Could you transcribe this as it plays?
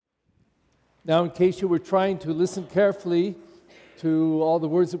Now, in case you were trying to listen carefully to all the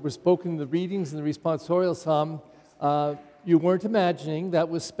words that were spoken in the readings and the responsorial psalm, you weren't imagining that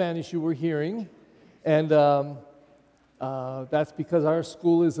was Spanish you were hearing. And that's because our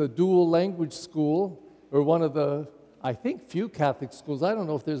school is a dual language school. We're one of the, I think, few Catholic schools. I don't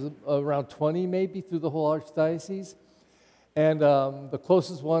know if there's around 20 maybe through the whole archdiocese. And the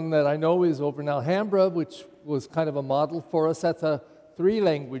closest one that I know is over in Alhambra, which was kind of a model for us. That's a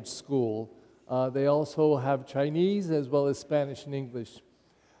 3-language school. They also have Chinese as well as Spanish and English.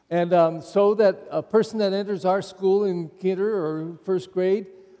 And so that a person that enters our school in kinder or first grade,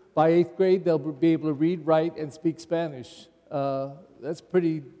 by 8th grade, they'll be able to read, write, and speak Spanish. That's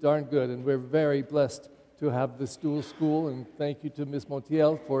pretty darn good, and we're very blessed to have this dual school, and thank you to Ms.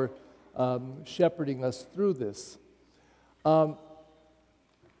 Montiel for shepherding us through this. How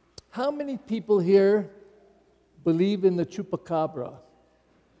many people here believe in the chupacabra?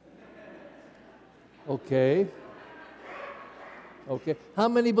 Okay. Okay. How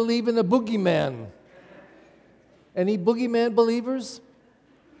many believe in a boogeyman? Any boogeyman believers?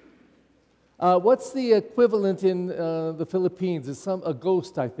 What's the equivalent in the Philippines? It's a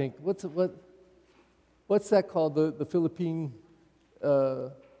ghost, I think. What's that called? The Philippine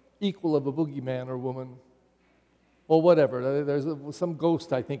equal of a boogeyman or woman? Well, whatever. There's some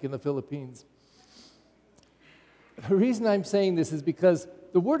ghost, I think, in the Philippines. The reason I'm saying this is because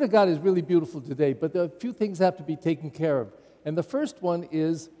the Word of God is really beautiful today, but a few things have to be taken care of. And the first one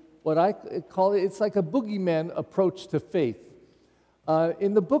is what I call it's like a boogeyman approach to faith.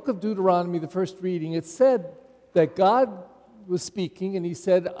 In the book of Deuteronomy, the first reading, it said that God was speaking, and he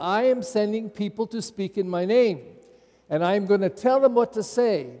said, I am sending people to speak in my name, and I am going to tell them what to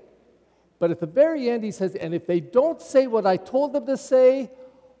say. But at the very end, he says, and if they don't say what I told them to say,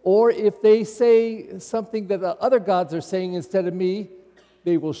 or if they say something that the other gods are saying instead of me,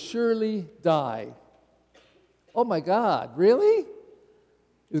 they will surely die. Oh my God, really?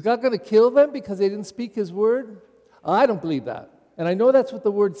 Is God going to kill them because they didn't speak his word? I don't believe that. And I know that's what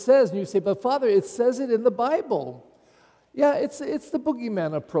the word says. And you say, but Father, it says it in the Bible. Yeah, it's the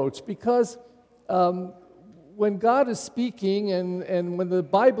boogeyman approach, because when God is speaking and when the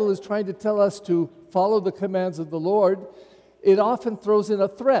Bible is trying to tell us to follow the commands of the Lord, it often throws in a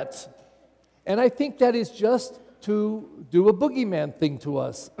threat. And I think that is just to do a boogeyman thing to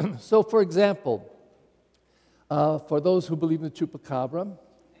us. So, for example, for those who believe in the chupacabra,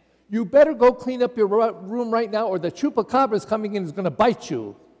 you better go clean up your room right now, or the chupacabra is coming in and is going to bite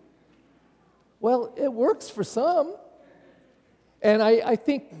you. Well, it works for some. And I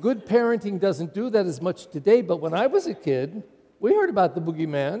think good parenting doesn't do that as much today, but when I was a kid, we heard about the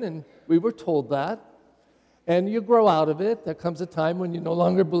boogeyman, and we were told that. And you grow out of it. There comes a time when you no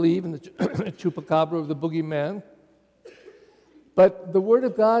longer believe in the chupacabra or the boogeyman. But the Word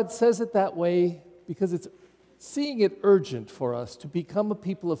of God says it that way because it's seeing it urgent for us to become a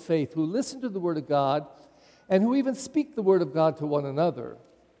people of faith who listen to the Word of God and who even speak the Word of God to one another.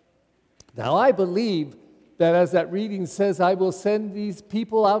 Now, I believe that as that reading says, I will send these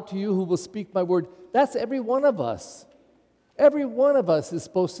people out to you who will speak my word. That's every one of us. Every one of us is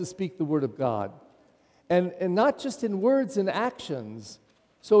supposed to speak the Word of God. And not just in words and actions.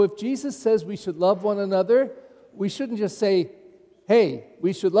 So if Jesus says we should love one another, we shouldn't just say, hey,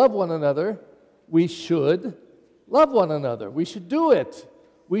 we should love one another. We should love one another. We should do it.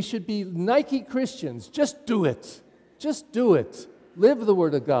 We should be Nike Christians. Just do it. Just do it. Live the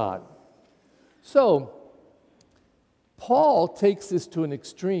Word of God. So, Paul takes this to an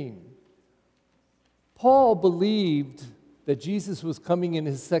extreme. Paul believed that Jesus was coming in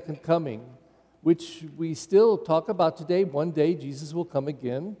his second coming, which we still talk about today. One day Jesus will come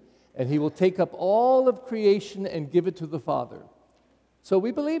again, and he will take up all of creation and give it to the Father. So we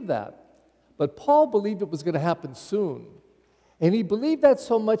believe that. But Paul believed it was going to happen soon. And he believed that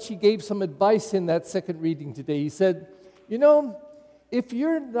so much, he gave some advice in that second reading today. He said, you know, if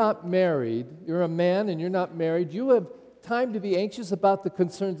you're not married, you're a man and you're not married, you have time to be anxious about the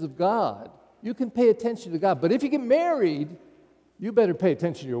concerns of God. You can pay attention to God. But if you get married, you better pay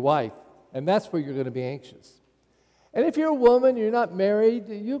attention to your wife. And that's where you're going to be anxious. And if you're a woman, you're not married,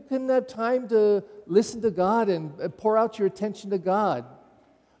 you can have time to listen to God and pour out your attention to God.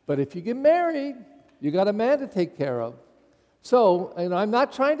 But if you get married, you got a man to take care of. So, and I'm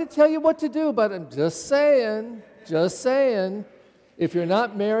not trying to tell you what to do, but I'm just saying, if you're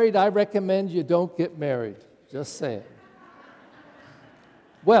not married, I recommend you don't get married. Just saying.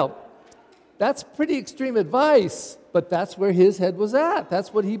 Well, that's pretty extreme advice, but that's where his head was at.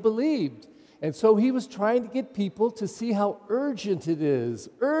 That's what he believed. And so he was trying to get people to see how urgent it is,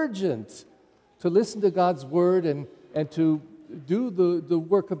 urgent, to listen to God's word and to do the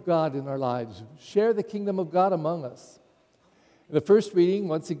work of God in our lives, share the kingdom of God among us. In the first reading,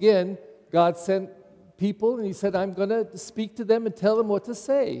 once again, God sent people, and he said, I'm going to speak to them and tell them what to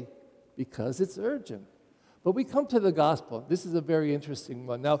say, because it's urgent. But we come to the gospel. This is a very interesting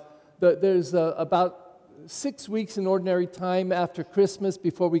one. Now, there's about 6 weeks in ordinary time after Christmas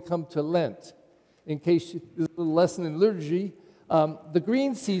before we come to Lent. In case there's a little lesson in liturgy, the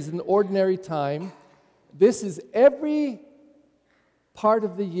green season, ordinary time, this is every part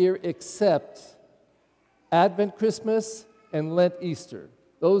of the year except Advent, Christmas, and Lent, Easter.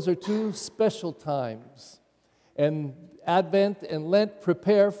 Those are 2 special times. And Advent and Lent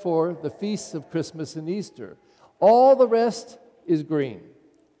prepare for the feasts of Christmas and Easter. All the rest is green,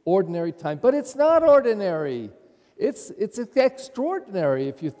 ordinary time. But it's not ordinary. It's extraordinary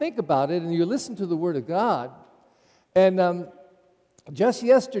if you think about it and you listen to the Word of God. And just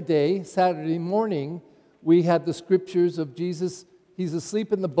yesterday, Saturday morning, we had the scriptures of Jesus. He's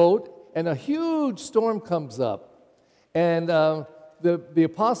asleep in the boat, and a huge storm comes up. And the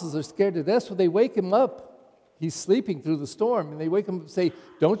apostles are scared to death, so they wake him up. He's sleeping through the storm, and they wake him up and say,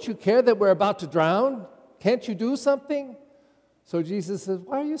 don't you care that we're about to drown? Can't you do something? So Jesus says,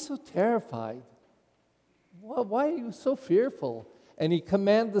 why are you so terrified? Why are you so fearful? And he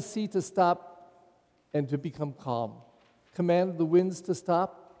commanded the sea to stop and to become calm. Commanded the winds to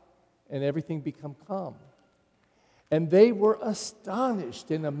stop, and everything become calm. And they were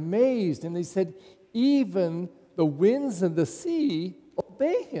astonished and amazed, and they said, even the winds and the sea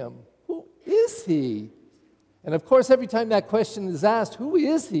obey him. Who is he? And of course, every time that question is asked, who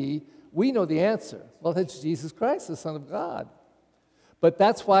is he? We know the answer. Well, that's Jesus Christ, the Son of God. But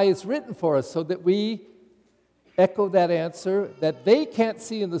that's why it's written for us, so that we echo that answer that they can't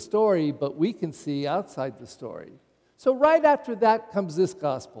see in the story, but we can see outside the story. So right after that comes this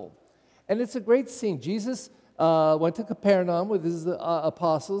gospel. And it's a great scene. Jesus went to Capernaum with his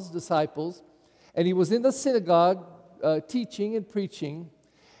apostles, disciples, and he was in the synagogue teaching and preaching.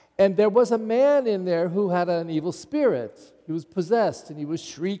 And there was a man in there who had an evil spirit. He was possessed, and he was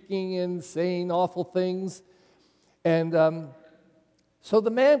shrieking and saying awful things. And so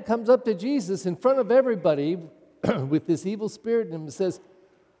the man comes up to Jesus in front of everybody with this evil spirit in him and says,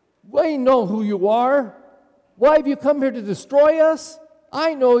 we know who you are. Why have you come here to destroy us?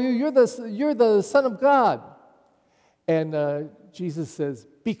 I know you. You're the Son of God. And Jesus says,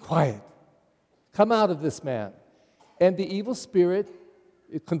 be quiet. Come out of this man. And the evil spirit,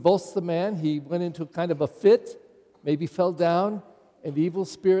 it convulsed the man. He went into kind of a fit, maybe fell down, and the evil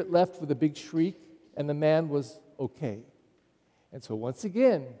spirit left with a big shriek, and the man was okay. And so once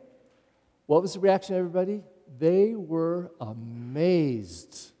again, what was the reaction of everybody? They were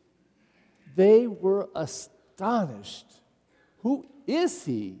amazed. They were astonished. Who is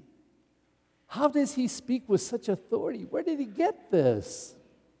he? How does he speak with such authority? Where did he get this?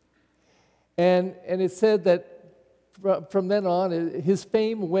 And it said that from then on, his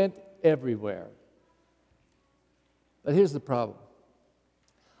fame went everywhere. But here's the problem.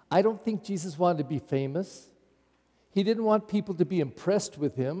 I don't think Jesus wanted to be famous. He didn't want people to be impressed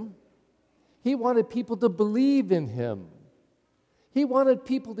with him. He wanted people to believe in him. He wanted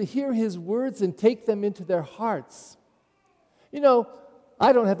people to hear his words and take them into their hearts. You know,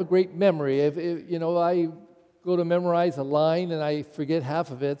 I don't have a great memory. I go to memorize a line and I forget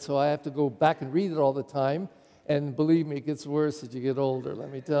half of it, so I have to go back and read it all the time. And believe me, it gets worse as you get older,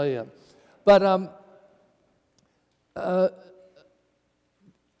 let me tell you. But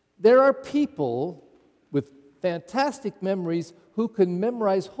there are people with fantastic memories who can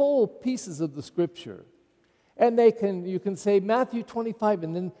memorize whole pieces of the Scripture. And you can say Matthew 25,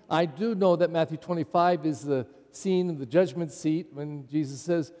 and then I do know that Matthew 25 is the scene of the judgment seat when Jesus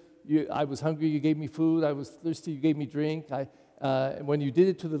says, I was hungry, you gave me food. I was thirsty, you gave me drink. When you did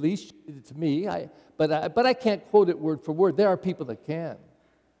it to the least, you did it to me. But I can't quote it word for word. There are people that can.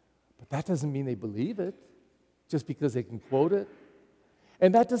 But that doesn't mean they believe it, just because they can quote it.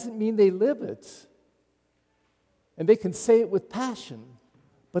 And that doesn't mean they live it. And they can say it with passion.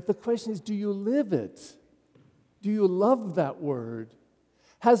 But the question is, do you live it? Do you love that word?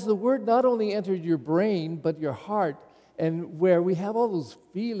 Has the word not only entered your brain, but your heart, and where we have all those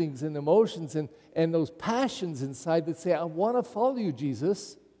feelings and emotions and those passions inside that say, I want to follow you,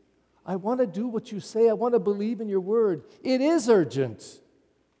 Jesus. I want to do what you say. I want to believe in your word. It is urgent.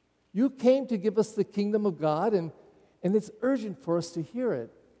 You came to give us the kingdom of God, and it's urgent for us to hear it.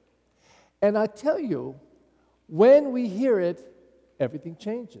 And I tell you, when we hear it, everything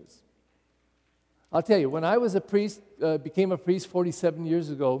changes. I'll tell you, when I was a priest, became a priest 47 years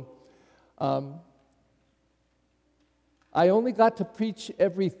ago, I only got to preach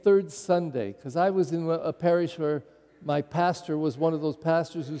every third Sunday because I was in a parish where my pastor was one of those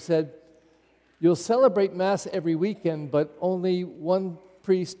pastors who said, you'll celebrate Mass every weekend, but only one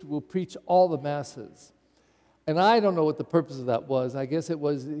priest will preach all the Masses. And I don't know what the purpose of that was. I guess it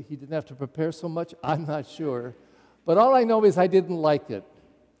was he didn't have to prepare so much. I'm not sure. But all I know is I didn't like it,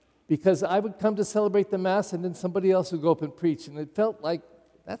 because I would come to celebrate the Mass and then somebody else would go up and preach, and it felt like,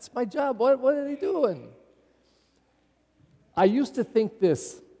 that's my job. What are they doing? I used to think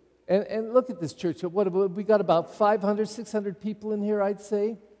this, and look at this church. We got about 500, 600 people in here, I'd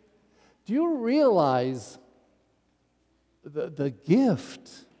say. Do you realize the gift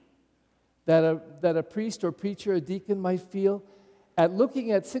that a priest or preacher, a deacon might feel at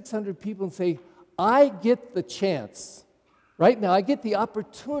looking at 600 people and say, I get the chance, right now, I get the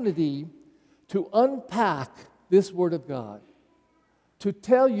opportunity to unpack this Word of God, to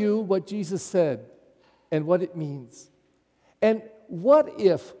tell you what Jesus said and what it means. And what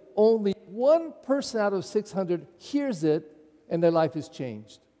if only one person out of 600 hears it and their life is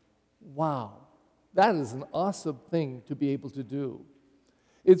changed? Wow, that is an awesome thing to be able to do.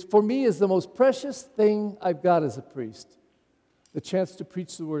 It's, for me, is the most precious thing I've got as a priest, the chance to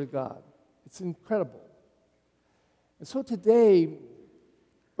preach the Word of God. It's incredible. And so today,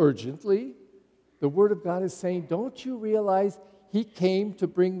 urgently, the Word of God is saying, don't you realize He came to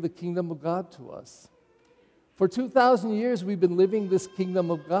bring the kingdom of God to us? For 2,000 years, we've been living this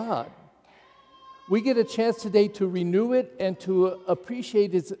kingdom of God. We get a chance today to renew it and to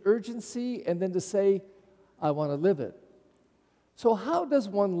appreciate its urgency and then to say, I want to live it. So how does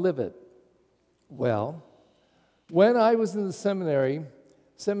one live it? Well, when I was in the seminary,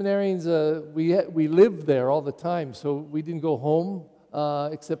 seminarians, we lived there all the time, so we didn't go home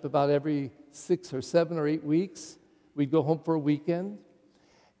except about every 6 or 7 or 8 weeks. We'd go home for a weekend.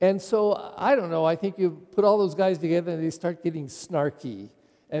 And so, I don't know, I think you put all those guys together and they start getting snarky.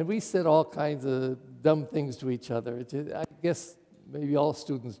 And we said all kinds of dumb things to each other. I guess maybe all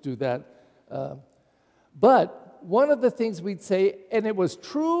students do that. But one of the things we'd say, and it was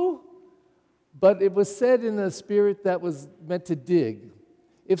true, but it was said in a spirit that was meant to dig.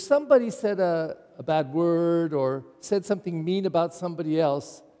 If somebody said a bad word or said something mean about somebody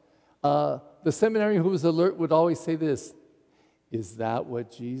else, the seminarian who was alert would always say this, is that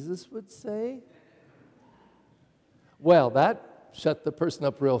what Jesus would say? Well, that shut the person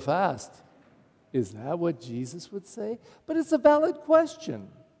up real fast. Is that what Jesus would say? But it's a valid question,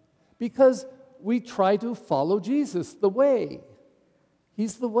 because we try to follow Jesus, the way.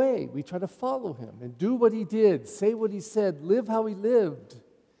 He's the way. We try to follow Him and do what He did, say what He said, live how He lived.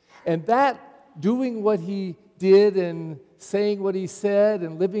 And that, doing what He did and saying what He said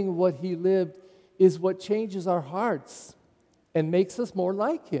and living what He lived, is what changes our hearts and makes us more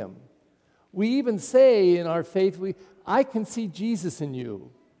like Him. We even say in our faith, I can see Jesus in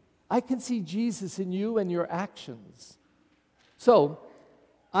you. I can see Jesus in you and your actions. So,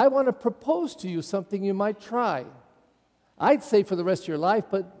 I want to propose to you something you might try. I'd say for the rest of your life,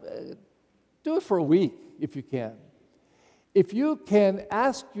 but do it for a week if you can. If you can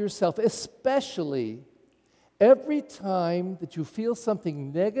ask yourself, especially every time that you feel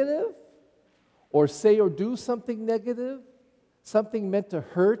something negative, or say or do something negative, something meant to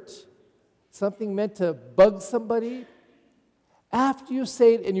hurt, something meant to bug somebody, after you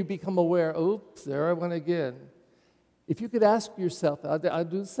say it and you become aware, oops, there I went again. If you could ask yourself, I'll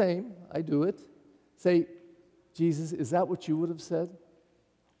do the same, I do it, say, Jesus, is that what you would have said?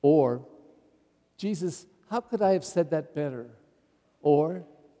 Or, Jesus, how could I have said that better? Or,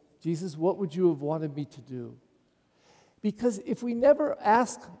 Jesus, what would you have wanted me to do? Because if we never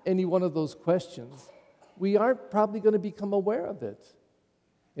ask any one of those questions, we aren't probably going to become aware of it.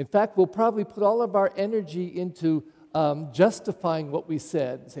 In fact, we'll probably put all of our energy into justifying what we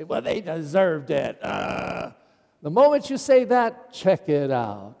said and say, well, they deserved it. The moment you say that, check it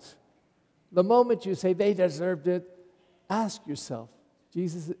out. The moment you say they deserved it, ask yourself,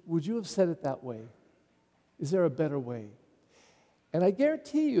 Jesus, would you have said it that way? Is there a better way? And I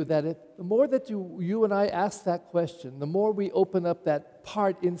guarantee you that the more that you and I ask that question, the more we open up that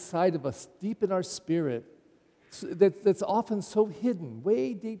part inside of us, deep in our spirit, that's often so hidden,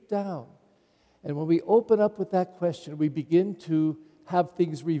 way deep down. And when we open up with that question, we begin to have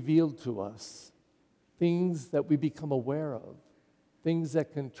things revealed to us, things that we become aware of, things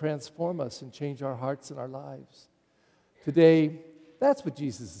that can transform us and change our hearts and our lives. Today, that's what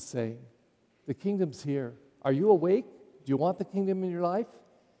Jesus is saying. The kingdom's here. Are you awake? Do you want the kingdom in your life?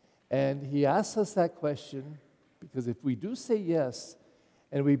 And He asks us that question because if we do say yes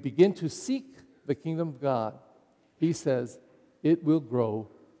and we begin to seek the kingdom of God, He says it will grow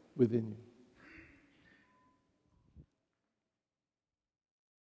within you.